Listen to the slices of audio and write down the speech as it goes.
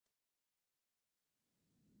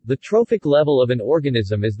The trophic level of an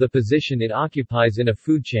organism is the position it occupies in a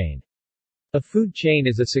food chain. A food chain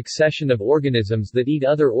is a succession of organisms that eat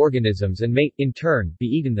other organisms and may, in turn, be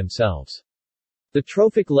eaten themselves. The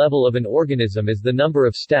trophic level of an organism is the number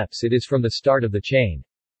of steps it is from the start of the chain.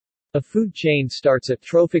 A food chain starts at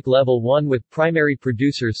trophic level 1 with primary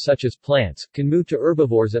producers such as plants, can move to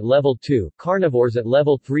herbivores at level 2, carnivores at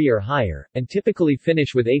level 3 or higher, and typically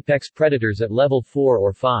finish with apex predators at level 4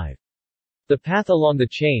 or 5. The path along the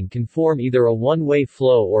chain can form either a one-way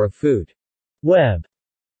flow or a food web.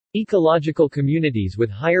 Ecological communities with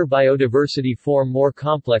higher biodiversity form more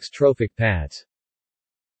complex trophic paths.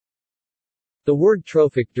 The word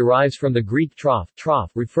trophic derives from the Greek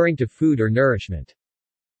trough, referring to food or nourishment.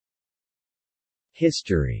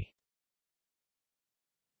 History.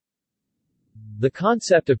 The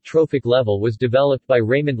concept of trophic level was developed by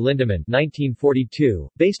Raymond Lindemann 1942,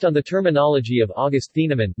 based on the terminology of August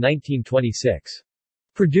Thienemann 1926.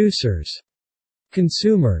 Producers,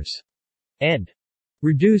 consumers, and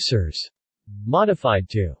reducers, modified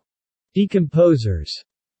to decomposers,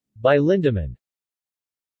 by Lindemann.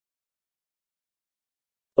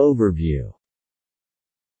 Overview.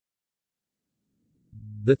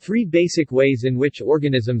 The three basic ways in which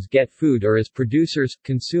organisms get food are as producers,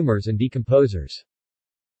 consumers and decomposers.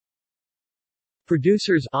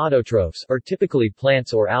 Producers autotrophs are typically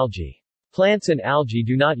plants or algae. Plants and algae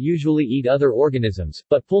do not usually eat other organisms,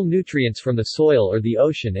 but pull nutrients from the soil or the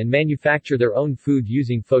ocean and manufacture their own food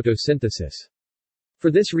using photosynthesis.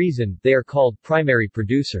 For this reason, they are called primary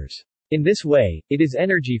producers. In this way, it is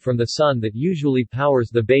energy from the sun that usually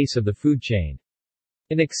powers the base of the food chain.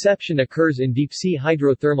 An exception occurs in deep-sea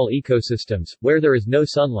hydrothermal ecosystems, where there is no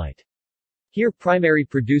sunlight. Here primary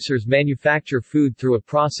producers manufacture food through a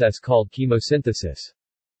process called chemosynthesis.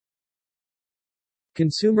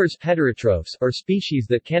 Consumers heterotrophs are species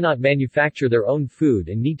that cannot manufacture their own food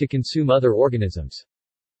and need to consume other organisms.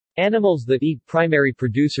 Animals that eat primary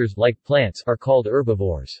producers like plants are called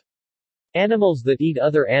herbivores. Animals that eat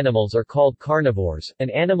other animals are called carnivores,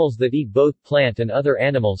 and animals that eat both plant and other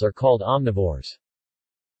animals are called omnivores.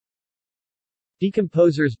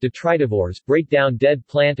 Decomposers detritivores break down dead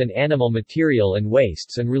plant and animal material and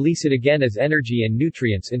wastes and release it again as energy and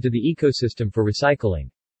nutrients into the ecosystem for recycling.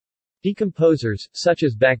 Decomposers, such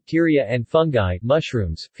as bacteria and fungi,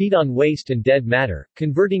 mushrooms, feed on waste and dead matter,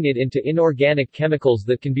 converting it into inorganic chemicals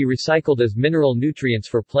that can be recycled as mineral nutrients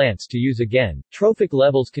for plants to use again. Trophic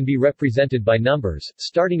levels can be represented by numbers,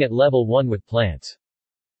 starting at level 1 with plants.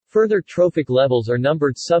 Further trophic levels are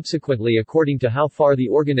numbered subsequently according to how far the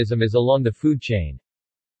organism is along the food chain.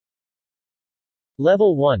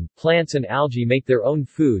 Level 1, plants and algae make their own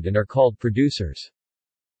food and are called producers.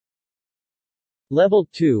 Level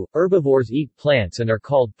 2, herbivores eat plants and are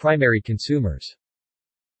called primary consumers.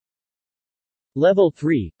 Level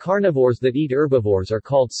 3, carnivores that eat herbivores are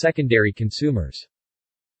called secondary consumers.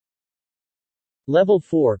 Level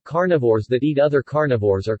 4, carnivores that eat other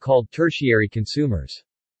carnivores are called tertiary consumers.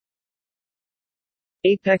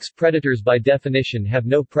 Apex predators by definition have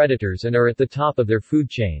no predators and are at the top of their food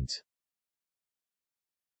chains.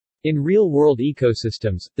 In real-world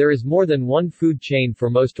ecosystems, there is more than one food chain for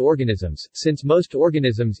most organisms, since most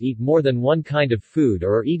organisms eat more than one kind of food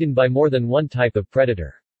or are eaten by more than one type of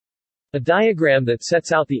predator. A diagram that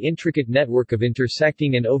sets out the intricate network of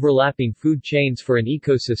intersecting and overlapping food chains for an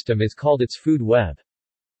ecosystem is called its food web.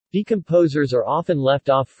 Decomposers are often left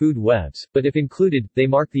off food webs, but if included, they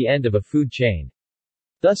mark the end of a food chain.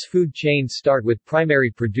 Thus food chains start with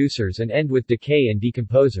primary producers and end with decay and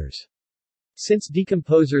decomposers. Since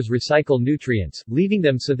decomposers recycle nutrients, leaving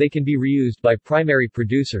them so they can be reused by primary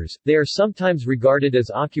producers, they are sometimes regarded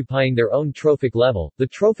as occupying their own trophic level. The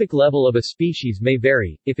trophic level of a species may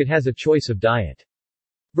vary, if it has a choice of diet.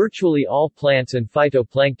 Virtually all plants and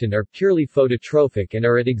phytoplankton are purely phototrophic and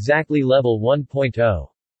are at exactly level 1.0.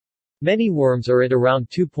 Many worms are at around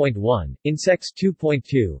 2.1, insects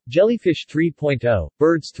 2.2, jellyfish 3.0,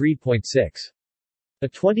 birds 3.6. A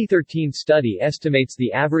 2013 study estimates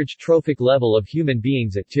the average trophic level of human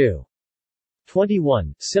beings at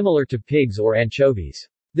 2.21, similar to pigs or anchovies.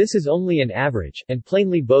 This is only an average, and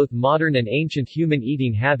plainly both modern and ancient human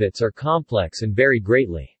eating habits are complex and vary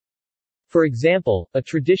greatly. For example, a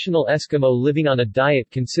traditional Eskimo living on a diet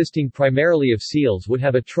consisting primarily of seals would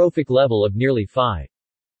have a trophic level of nearly 5.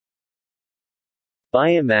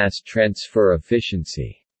 Biomass transfer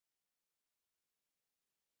efficiency.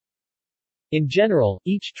 In general,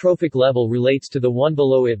 each trophic level relates to the one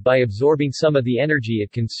below it by absorbing some of the energy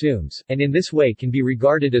it consumes, and in this way can be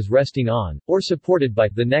regarded as resting on, or supported by,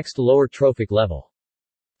 the next lower trophic level.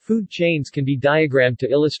 Food chains can be diagrammed to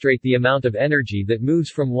illustrate the amount of energy that moves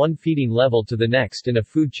from one feeding level to the next in a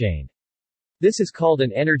food chain. This is called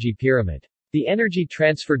an energy pyramid. The energy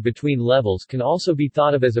transferred between levels can also be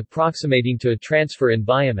thought of as approximating to a transfer in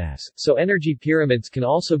biomass, so energy pyramids can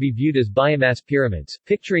also be viewed as biomass pyramids,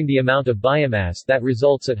 picturing the amount of biomass that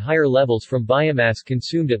results at higher levels from biomass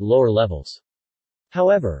consumed at lower levels.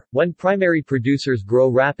 However, when primary producers grow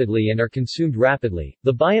rapidly and are consumed rapidly,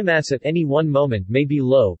 the biomass at any one moment may be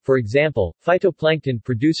low. For example, phytoplankton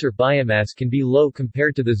producer biomass can be low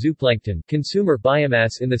compared to the zooplankton consumer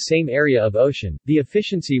biomass in the same area of ocean. The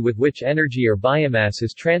efficiency with which energy or biomass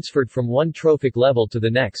is transferred from one trophic level to the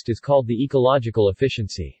next is called the ecological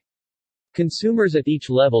efficiency. Consumers at each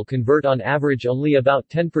level convert on average only about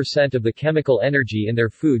 10% of the chemical energy in their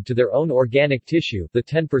food to their own organic tissue, the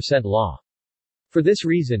 10% law. For this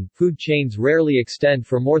reason, food chains rarely extend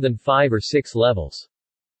for more than 5 or 6 levels.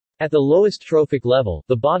 At the lowest trophic level,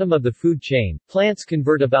 the bottom of the food chain, plants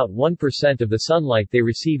convert about 1% of the sunlight they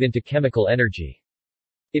receive into chemical energy.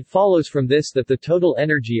 It follows from this that the total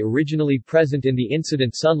energy originally present in the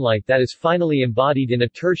incident sunlight that is finally embodied in a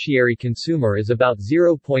tertiary consumer is about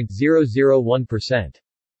 0.001%.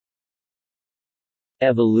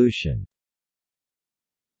 Evolution.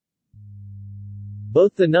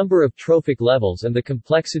 Both the number of trophic levels and the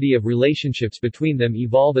complexity of relationships between them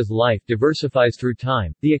evolve as life diversifies through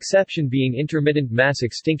time, the exception being intermittent mass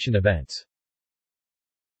extinction events.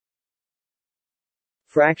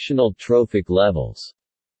 Fractional trophic levels.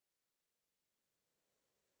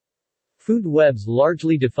 Food webs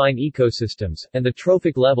largely define ecosystems, and the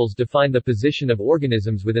trophic levels define the position of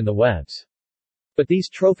organisms within the webs. But these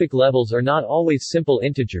trophic levels are not always simple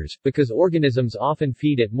integers, because organisms often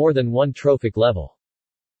feed at more than one trophic level.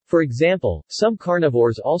 For example, some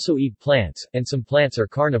carnivores also eat plants, and some plants are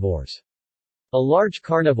carnivores. A large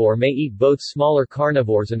carnivore may eat both smaller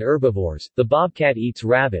carnivores and herbivores. The bobcat eats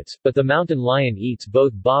rabbits, but the mountain lion eats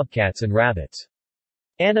both bobcats and rabbits.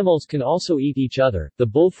 Animals can also eat each other. The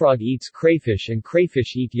bullfrog eats crayfish and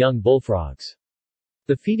crayfish eat young bullfrogs.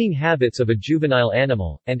 The feeding habits of a juvenile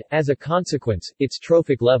animal, and, as a consequence, its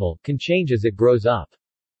trophic level, can change as it grows up.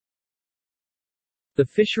 The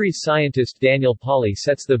fisheries scientist Daniel Pauly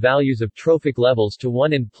sets the values of trophic levels to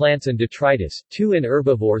 1 in plants and detritus, 2 in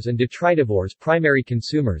herbivores and detritivores primary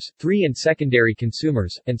consumers, 3 in secondary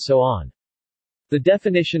consumers, and so on. The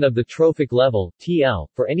definition of the trophic level, TL,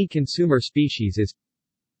 for any consumer species is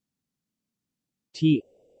T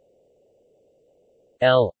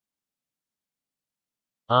L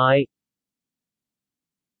I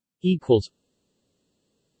equals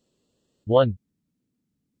 1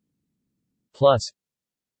 plus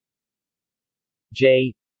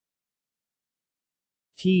J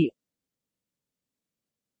T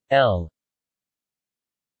L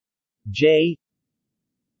J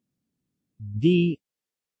D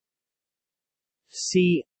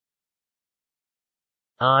C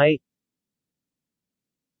I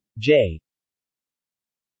J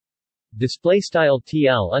display style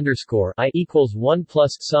TL underscore I equals 1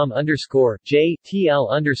 plus sum underscore J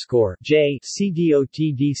TL underscore J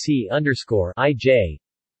CDOTDC underscore IJ,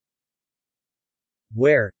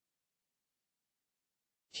 where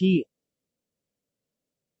T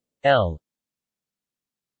L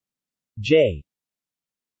J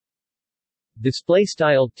display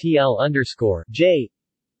style TL underscore J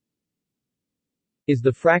is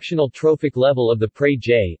the fractional trophic level of the prey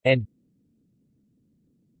J, and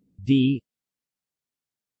D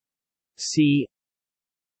C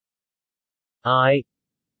I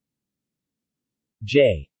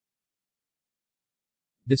J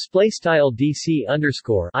display style DC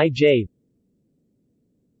underscore IJ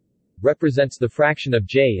represents the fraction of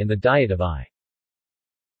J in the diet of I.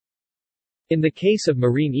 In the case of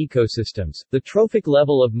marine ecosystems, the trophic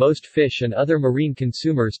level of most fish and other marine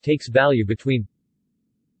consumers takes value between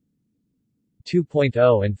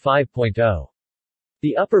 2.0 and 5.0.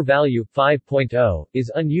 The upper value, 5.0,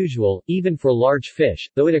 is unusual, even for large fish,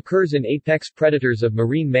 though it occurs in apex predators of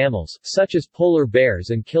marine mammals, such as polar bears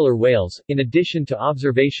and killer whales. In addition to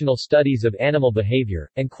observational studies of animal behavior,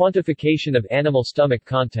 and quantification of animal stomach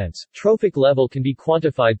contents, trophic level can be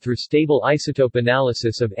quantified through stable isotope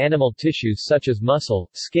analysis of animal tissues such as muscle,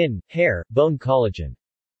 skin, hair, bone collagen.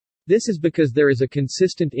 This is because there is a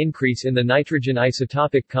consistent increase in the nitrogen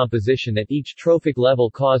isotopic composition at each trophic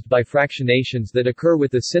level caused by fractionations that occur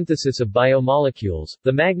with the synthesis of biomolecules.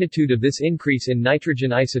 The magnitude of this increase in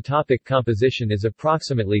nitrogen isotopic composition is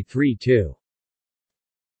approximately 3:2.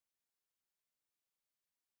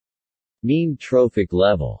 Mean trophic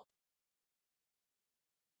level.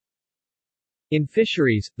 In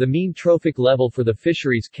fisheries, the mean trophic level for the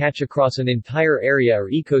fisheries catch across an entire area or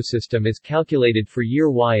ecosystem is calculated for year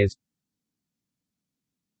Y as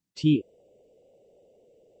T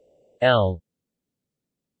L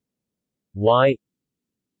Y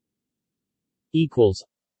equals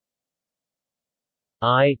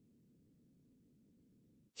I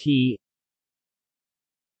T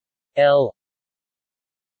L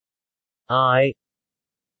I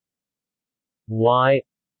Y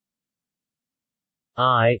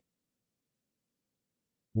I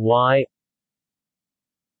Y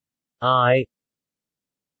I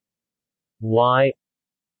Y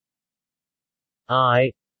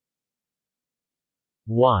I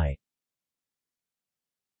Y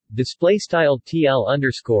display style TL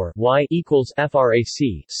underscore Y equals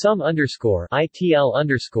frac sum underscore I TL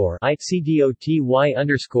underscore I CDOT Y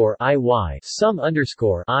underscore I Y sum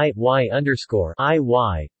underscore I Y underscore I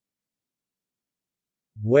Y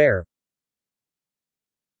where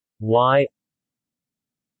Y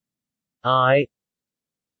I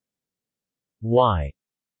Y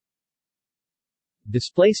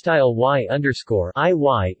display style Y underscore I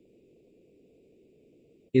Y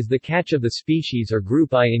is the catch of the species or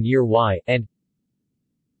group I in year Y, and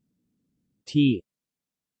T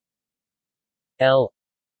L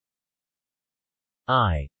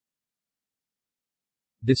I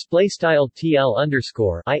display style TL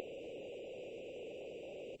underscore I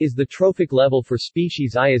is the trophic level for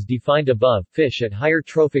species I as defined above. Fish at higher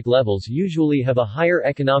trophic levels usually have a higher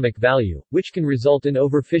economic value, which can result in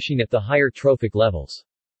overfishing at the higher trophic levels.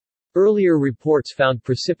 Earlier reports found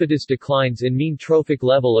precipitous declines in mean trophic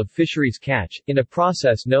level of fisheries catch, in a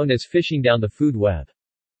process known as fishing down the food web.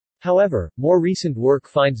 However, more recent work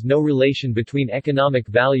finds no relation between economic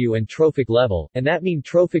value and trophic level, and that mean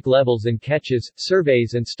trophic levels in catches,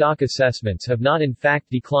 surveys and stock assessments have not in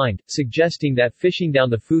fact declined, suggesting that fishing down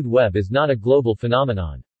the food web is not a global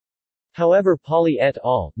phenomenon. However, Pauly et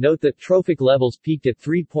al. Note that trophic levels peaked at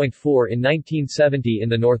 3.4 in 1970 in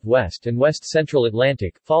the Northwest and West Central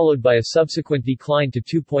Atlantic, followed by a subsequent decline to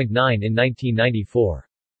 2.9 in 1994.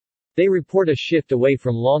 They report a shift away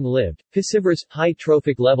from long-lived, piscivorous, high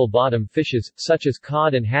trophic level bottom fishes, such as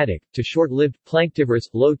cod and haddock, to short-lived, planktivorous,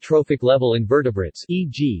 low trophic level invertebrates,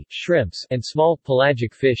 e.g., shrimps, and small,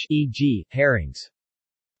 pelagic fish, e.g., herrings.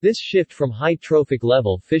 This shift from high trophic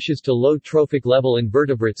level fishes to low trophic level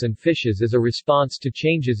invertebrates and fishes is a response to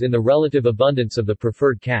changes in the relative abundance of the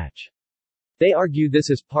preferred catch. They argue this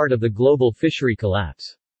is part of the global fishery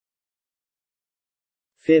collapse.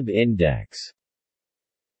 Fib index.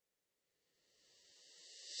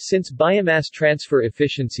 Since biomass transfer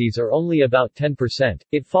efficiencies are only about 10%,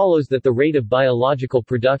 it follows that the rate of biological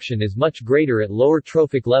production is much greater at lower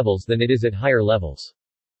trophic levels than it is at higher levels.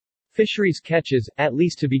 Fisheries catches, at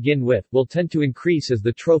least to begin with, will tend to increase as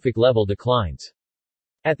the trophic level declines.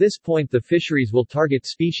 At this point the fisheries will target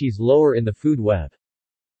species lower in the food web.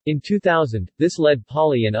 In 2000, this led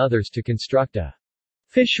Pauly and others to construct a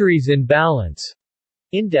fisheries imbalance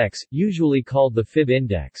index, usually called the Fib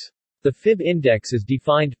index. The Fib index is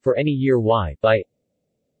defined, for any year Y, by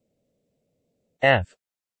F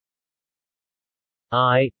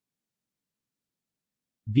I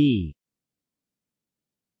B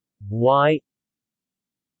Y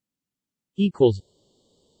equals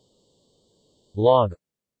log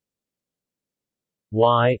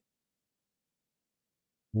Y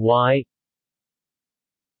Y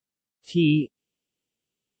T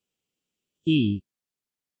E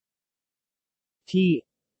T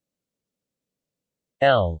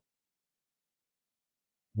L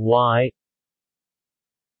Y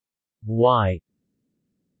Y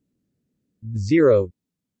 0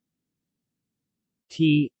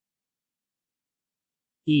 T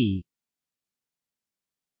E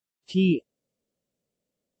T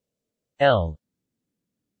L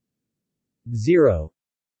 0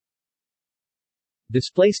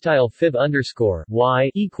 display style fib underscore Y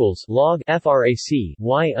equals log frac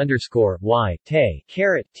Y underscore Y te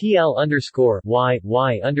caret TL underscore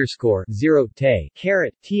Y underscore 0 te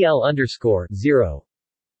caret TL underscore 0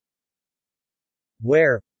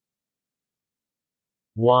 where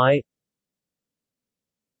Y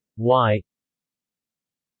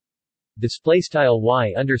display style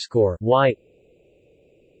Y underscore Y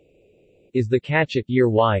is the catch at year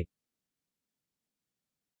Y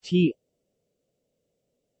T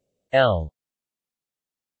L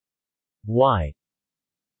Y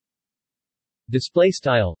display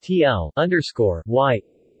style TL underscore Y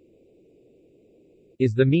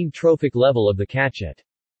is the mean trophic level of the catch at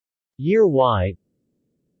year Y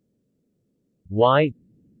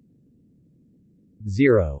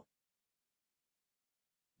 0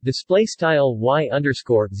 display style Y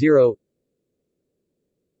underscore 0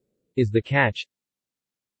 is the catch.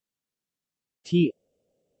 T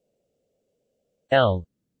L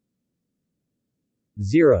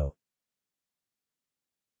 0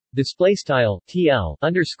 display style TL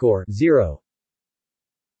underscore 0.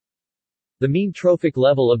 The mean trophic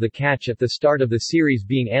level of the catch at the start of the series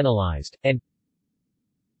being analyzed, and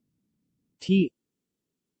T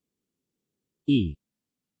E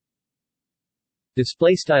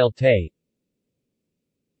display style T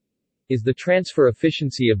is the transfer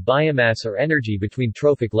efficiency of biomass or energy between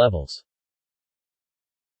trophic levels.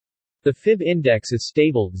 The Fib index is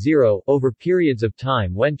stable 0 over periods of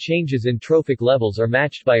time when changes in trophic levels are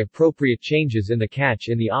matched by appropriate changes in the catch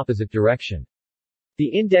in the opposite direction. The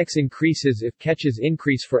index increases if catches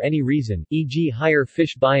increase for any reason, e.g. higher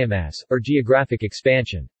fish biomass, or geographic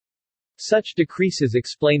expansion. Such decreases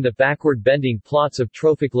explain the backward bending plots of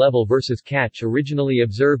trophic level versus catch originally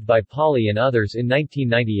observed by Pauly and others in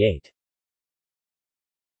 1998.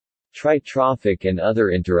 Tritrophic and other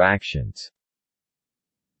interactions.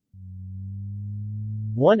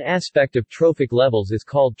 One aspect of trophic levels is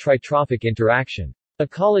called tritrophic interaction.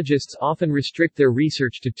 Ecologists often restrict their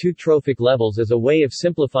research to 2 trophic levels as a way of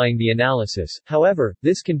simplifying the analysis. However,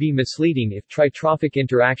 this can be misleading if tritrophic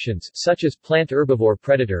interactions, such as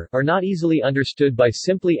plant-herbivore-predator, are not easily understood by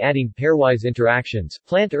simply adding pairwise interactions,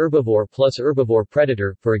 plant-herbivore plus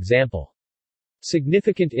herbivore-predator, for example.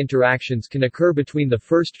 Significant interactions can occur between the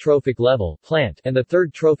first trophic level, plant, and the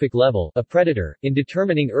third trophic level, a predator, in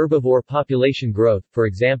determining herbivore population growth, for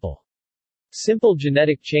example. Simple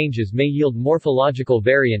genetic changes may yield morphological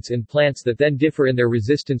variants in plants that then differ in their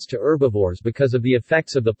resistance to herbivores because of the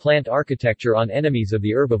effects of the plant architecture on enemies of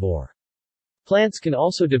the herbivore. Plants can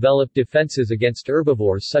also develop defenses against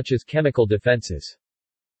herbivores such as chemical defenses.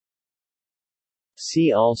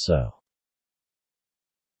 See also: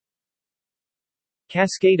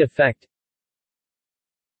 Cascade effect,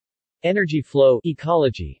 energy flow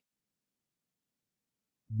ecology,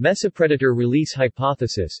 mesopredator release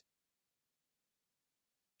hypothesis,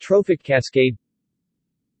 trophic cascade,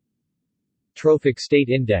 trophic state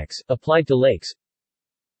index, applied to lakes,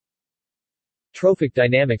 trophic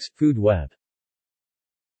dynamics, food web.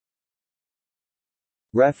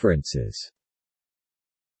 References.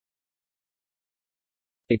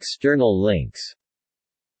 External links.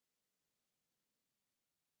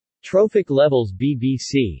 Trophic levels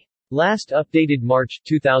BBC. Last updated March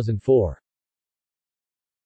 2004.